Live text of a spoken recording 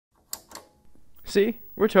See,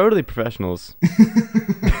 we're totally professionals.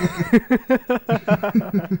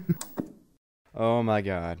 Oh my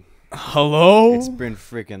god. Hello? It's been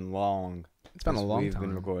freaking long. It's been a long we've time.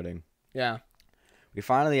 been recording. Yeah. We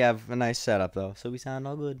finally have a nice setup though, so we sound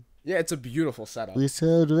all good. Yeah, it's a beautiful setup. We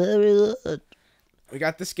sound very good. We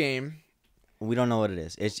got this game. We don't know what it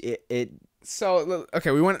is. It So,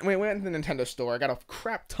 okay, we went to the Nintendo store. I got a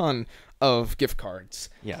crap ton of gift cards.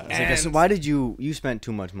 yeah. It's like, so why did you spent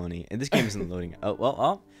too much money? And this game isn't loading.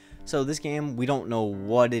 So this game, we don't know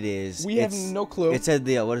what it is. We have no clue. It said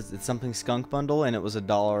what is it? Something Skunk bundle, and it was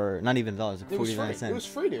 $1. Not even $1. It's like 49 cents. It was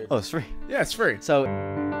free, dude. Oh, it's free. Yeah, it's free. So.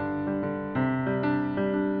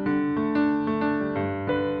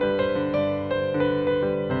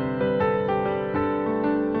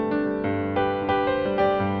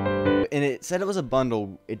 And it said it was a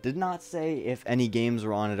bundle. It did not say if any games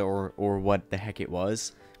were on it or what the heck it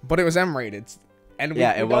was. But it was M-rated. And we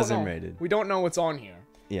It was don't know. M-rated. We don't know what's on here.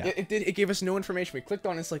 Yeah. It gave us no information. We clicked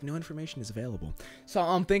on it. It's like, no information is available. So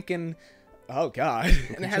I'm thinking, oh, God.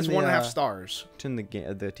 And it has 1.5 stars. Turn the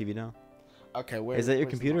TV down. Okay, Is that your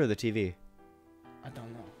computer or the TV? I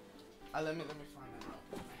don't know. Let me find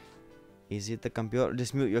that out. Is it the computer?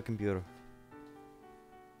 Just mute your computer.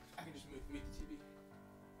 I can just mute the TV.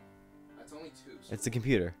 That's only 2. So It's the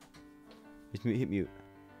computer. Just hit mute.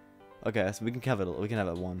 Okay, so we can have it. We can have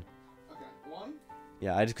it 1. okay, 1.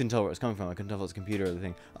 Yeah, I just couldn't tell where it's coming from. I couldn't tell if it was the computer or the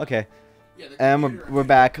thing. Okay, Yeah, the and computer, we're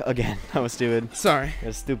back again. That was stupid. Sorry.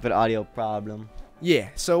 A stupid audio problem. Yeah.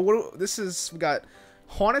 So we got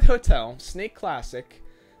Haunted Hotel, Snake Classic,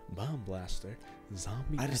 Bomb Blaster,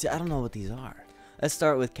 Zombie. I don't know what these are. Let's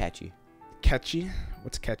start with catchy. Catchy.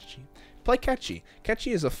 What's catchy? Play Catchy.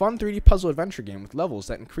 Catchy is a fun 3D puzzle adventure game with levels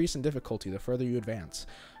that increase in difficulty the further you advance.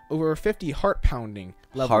 Over 50 heart-pounding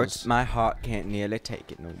levels. My heart can't nearly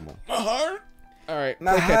take it no more. My heart. All right.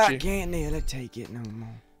 My Play heart Catchy. can't nearly take it no more.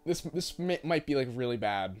 This might be like really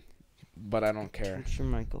bad, but I don't care. Push your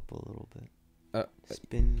mic up a little bit.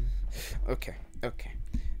 Spin. Okay.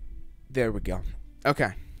 There we go.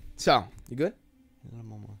 Okay. So you good? A little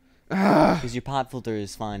more. Ah. Because your pop filter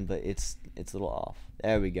is fine, but it's a little off.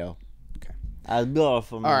 There we go. Okay. I'll go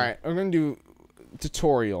off. All right. I'm gonna do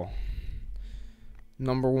tutorial.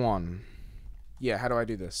 Number 1. Yeah. How do I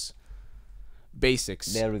do this? Basics.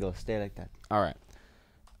 There we go. Stay like that. All right.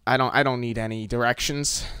 I don't need any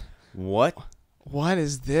directions. What? What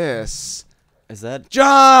is this? Is that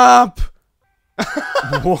Jump!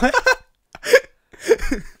 what?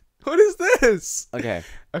 What is this? Okay.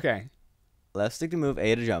 Okay. Left stick to move,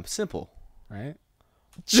 A to jump. Simple. Right?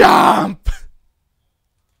 Jump!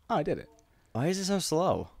 Oh, I did it. Why is it so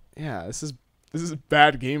slow? Yeah, this is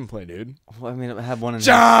bad gameplay, dude. Well, I mean, I have one in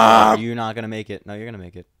Jump! You're not gonna make it. No, you're gonna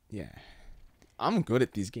make it. Yeah. I'm good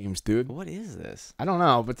at these games, dude. What is this? I don't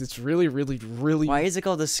know, but it's really, really, really. Why is it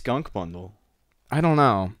called the Skunk bundle? I don't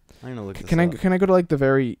know. I'm gonna look this Can up. I go to like the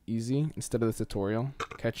very easy instead of the tutorial?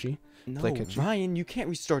 Catchy. No, play catchy? Ryan, you can't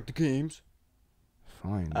restart the games.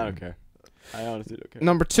 Fine. I don't dude. care. I honestly don't care.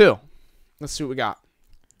 Number 2. Let's see what we got.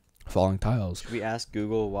 Falling tiles. Should we ask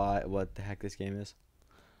Google what the heck this game is?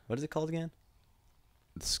 What is it called again?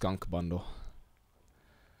 The Skunk bundle.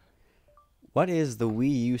 What is the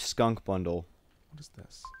Wii U Skunk bundle? What is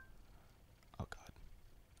this? Oh god.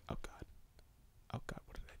 Oh god. Oh god.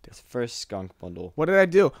 What did I do? It's first Skunk bundle. What did I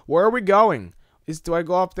do? Where are we going? Do I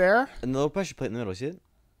go up there? And the low pressure plate in the middle. See it?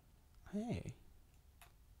 Hey.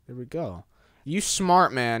 There we go. You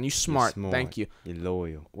smart, man. You smart. Thank you. You're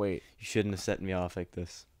loyal. Wait. You shouldn't have set me off like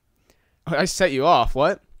this. I set you off.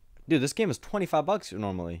 What? Dude, this game is $25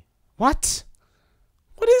 normally. What?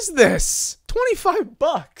 What is this?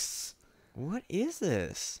 $25. What is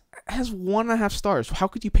this? It has 1.5 stars. How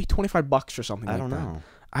could you pay $25 for something I like don't that? know.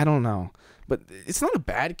 I don't know. But it's not a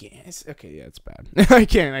bad game. Okay, yeah, it's bad. I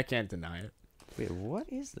can't deny it. Wait, what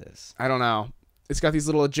is this? I don't know. It's got these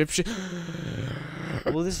little Egyptian.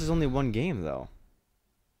 Well, this is only one game though.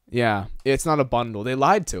 Yeah, it's not a bundle. They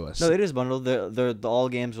lied to us. No, it is bundled. The all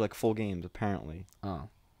games are like full games apparently. Oh.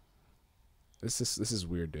 This is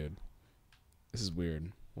weird, dude. This is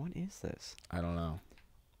weird. What is this? I don't know.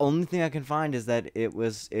 Only thing I can find is that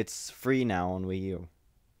it's free now on Wii U.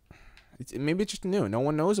 Maybe it's just new. No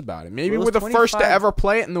one knows about it. Maybe Well, we're it's the first to 25 ever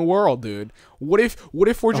play it in the world, dude. What if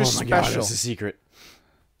we're just special? it's a secret.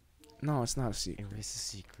 No, it's not a secret. It is a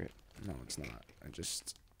secret. No, it's not. I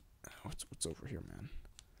just what's over here,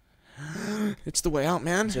 man? It's the way out,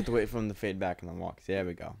 man. You have to wait for them to fade back and then walk. There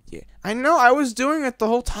we go. Yeah, I know. I was doing it the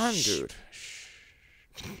whole time, dude.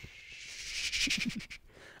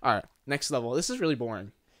 All right, next level. This is really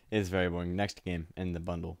boring. It's very boring. Next game in the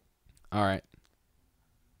bundle. All right.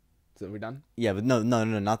 So we done? Yeah, but no,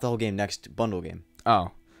 not the whole game. Next bundle game. Oh.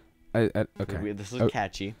 Okay. This looks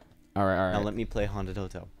catchy. All right. Now let me play Haunted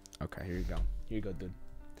Hotel. Okay, here you go, dude.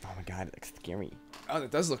 Oh my god, it looks scary. Oh, it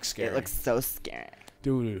does look scary. It looks so scary.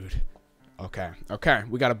 Dude. Okay.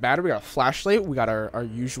 We got a battery, we got a flashlight, we got our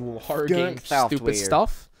usual horror game Skunk stupid software.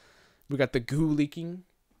 stuff. We got the goo leaking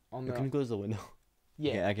on the... Can you close the window?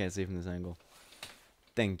 Yeah, I can't see from this angle.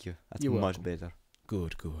 Thank you. That's You're much welcome. better.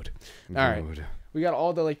 Good. All right. We got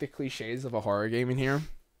all the cliches of a horror game in here.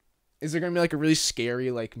 Is there gonna be like a really scary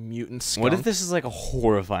like mutant skunk? What if this is like a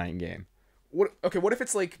horrifying game? What if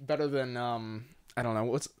it's like better than I don't know,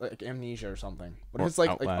 what's like Amnesia or something? What if Or it's like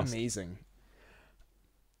Outlast. amazing?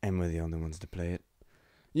 And we're the only ones to play it.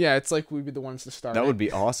 Yeah, it's like we'd be the ones to start. That it. would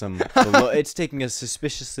be awesome. It's taking a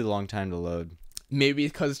suspiciously long time to load. Maybe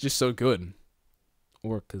because it's just so good,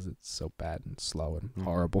 or because it's so bad and slow and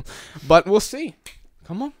horrible. But we'll see.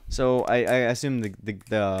 Come on. So I assume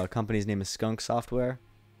the company's name is Skunk Software.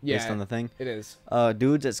 Yeah, Based on the thing. it is.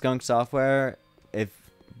 Dudes at Skunk Software. This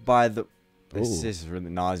Ooh. is really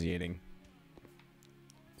nauseating.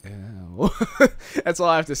 Ew. That's all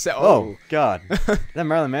I have to say. Oh God, is that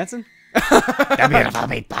Marilyn Manson? The beautiful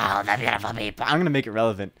people, the beautiful people. I'm gonna make it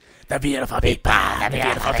relevant. The beautiful people, the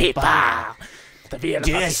beautiful people, the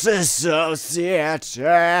beautiful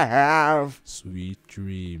Disassociative. Sweet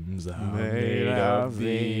dreams are Made of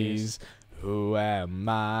these. Who am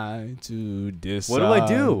I to disagree? What do I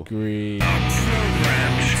do?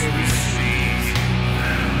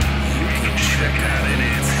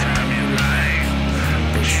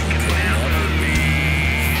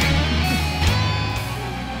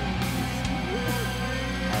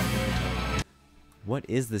 What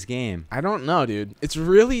is this game? I don't know, dude. It's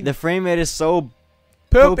really The frame rate is so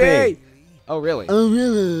poopy. poopy. Oh, really? Oh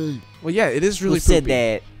really? Well, yeah, it is really Who said poopy.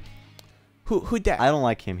 that? Who that? I don't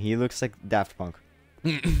like him. He looks like Daft Punk.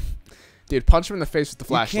 Dude, punch him in the face with the You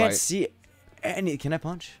flashlight. can't see any. Can I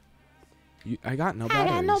punch? I got no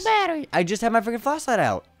batteries. battery. I just had my freaking flashlight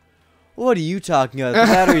out. What are you talking about?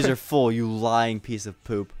 The batteries are full. You lying piece of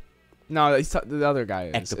poop. No, the other guy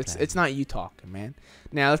is. Ectoplasm. It's not you talking, man.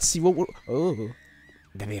 Now let's see what we're. Oh.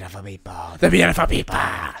 The beautiful people. The beautiful people.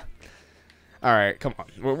 All right, come on.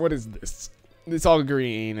 What is this? It's all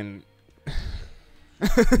green and.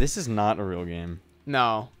 This is not a real game.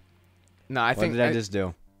 No. I What think. did I just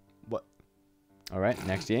do? What? All right,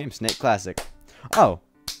 next game, Snake Classic. Oh,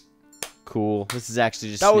 cool. This is actually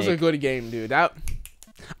just. That was a Snake. good game, dude.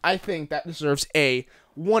 I think that deserves a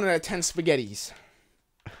 1 out of 10 spaghettis.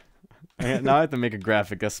 Now I have to make a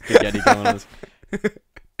graphic of spaghetti going on this.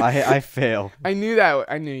 I fail. I knew that.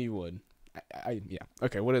 I knew you would. Yeah.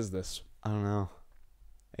 Okay. What is this? I don't know.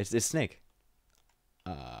 It's Snake.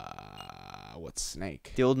 What's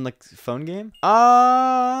Snake? The old like phone game.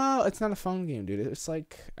 Oh, it's not a phone game, dude. It's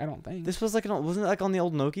like I don't think. This was like wasn't it like on the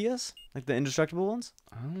old Nokias, like the indestructible ones?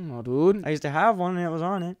 I don't know, dude. I used to have one and it was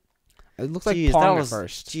on it. It looked like Jeez, Pong that at was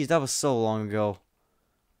first. Jeez, that was so long ago.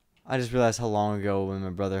 I just realized how long ago when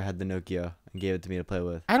my brother had the Nokia and gave it to me to play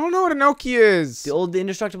with. I don't know what a Nokia is. The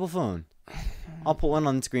indestructible phone. I'll put one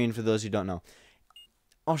on the screen for those who don't know.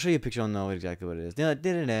 I'll show you a picture. I'll know exactly what it is. You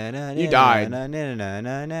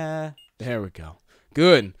died. There we go.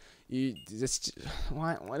 Good.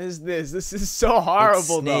 What is this? This is so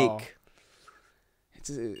horrible, Snake.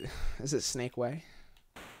 though. Is it Snake Way?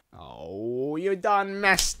 Oh, you done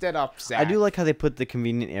messed it up, Zach. I do like how they put the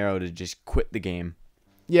convenient arrow to just quit the game.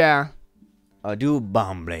 Yeah. Do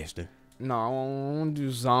Bomb Blaster. No, I won't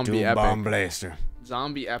do Zombie Do Epic. Bomb Blaster.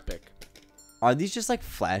 Zombie Epic. Are these just like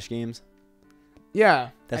Flash games? Yeah.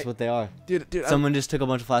 That's what they are. Dude. Someone just took a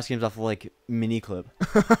bunch of Flash games off of like mini clip.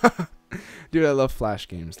 Dude, I love Flash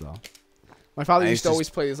games though. My father I used used to to always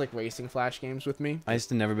play these like racing Flash games with me. I used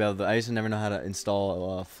to never know how to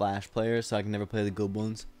install Flash players, so I can never play the good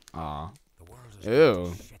ones. Aw.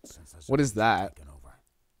 Ew. What is that?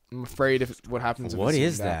 I'm afraid what happens if What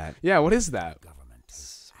it's is in that? Yeah, what is that?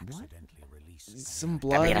 What? Some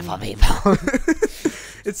blood. Beautiful people.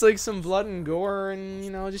 It's like some blood and gore and,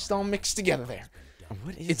 just all mixed together there.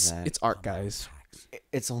 What is that? It's art, guys.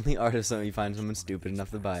 It's only art if you find someone stupid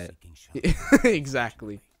enough to buy it.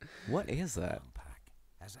 Exactly. What is that?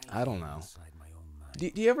 I don't know.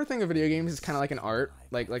 Do you ever think of video games as kind of like an art?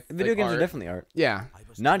 Like Video games art? are definitely art. Yeah.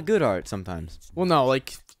 Not good art sometimes. Well, no,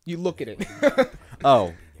 like you look at it.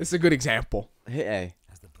 Oh. It's a good example. Hit A.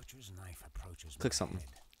 Click something.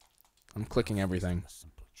 I'm clicking everything.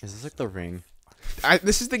 Is this like The Ring?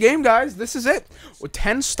 This is the game, guys. This is it. With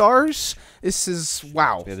 10 stars. This is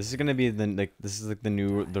wow. Yeah, this is gonna be the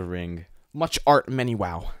new The Ring. Much art, many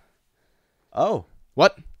wow. Oh.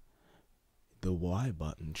 What? The Y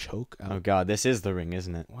button. Choke out. Oh god, this is the ring,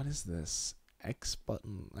 isn't it? What is this? X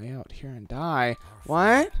button. Lay out here and die.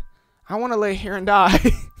 What? I want to lay here and die.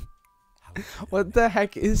 What the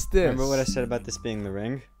heck is this? Remember what I said about this being the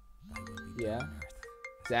ring? Yeah.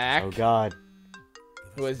 Zach. Oh god.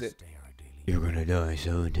 Who is it? You're gonna die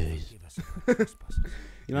soon, days.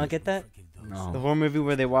 You not get that? No. The horror movie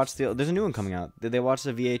where they watch there's a new one coming out. They watch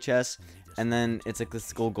the VHS, and then it's like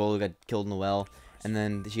this old girl who got killed in the well, and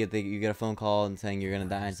then you get a phone call and saying you're gonna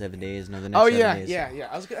die in 7 days. No, the next 7 days. yeah.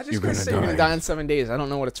 I was just gonna say you're gonna die in 7 days. I don't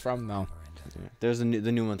know what it's from though. There's the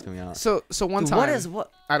new one's coming out. So one time.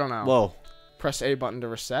 What? I don't know. Whoa. Press A button to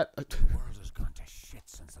reset.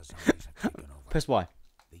 Press Y.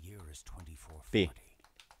 B.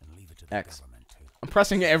 X. I'm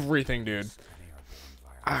pressing everything, dude.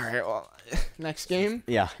 All right. Well, next game.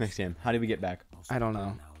 Yeah, next game. How do we get back? I don't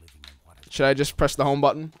know. Should I just press the home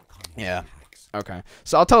button? Yeah. Okay.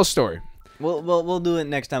 So I'll tell a story. We'll do it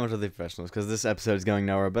next time with the professionals because this episode is going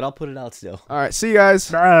nowhere. But I'll put it out still. All right. See you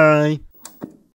guys. Bye.